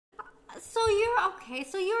So you're okay.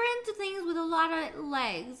 So you're into things with a lot of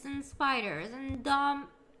legs and spiders and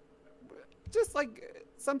Just like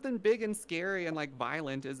something big and scary and like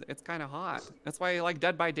violent it's kind of hot. That's why like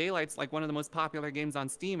Dead by Daylight's like one of the most popular games on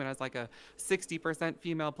Steam and has like a 60%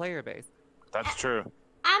 female player base. That's true.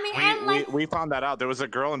 I mean, We, and we like we found that out. There was a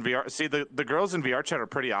girl in VR. See, the girls in VR chat are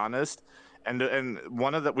pretty honest, and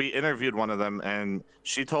one of the we interviewed one of them, and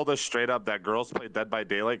she told us straight up that girls play Dead by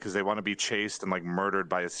Daylight because they want to be chased and like murdered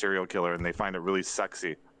by a serial killer, and they find it really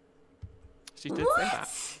sexy. She did say that.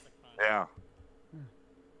 what? Yeah.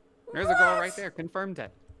 There's a girl right there, confirmed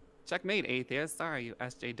it. Checkmate, atheist. Sorry, you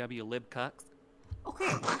SJW lib cucks.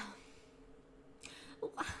 Okay.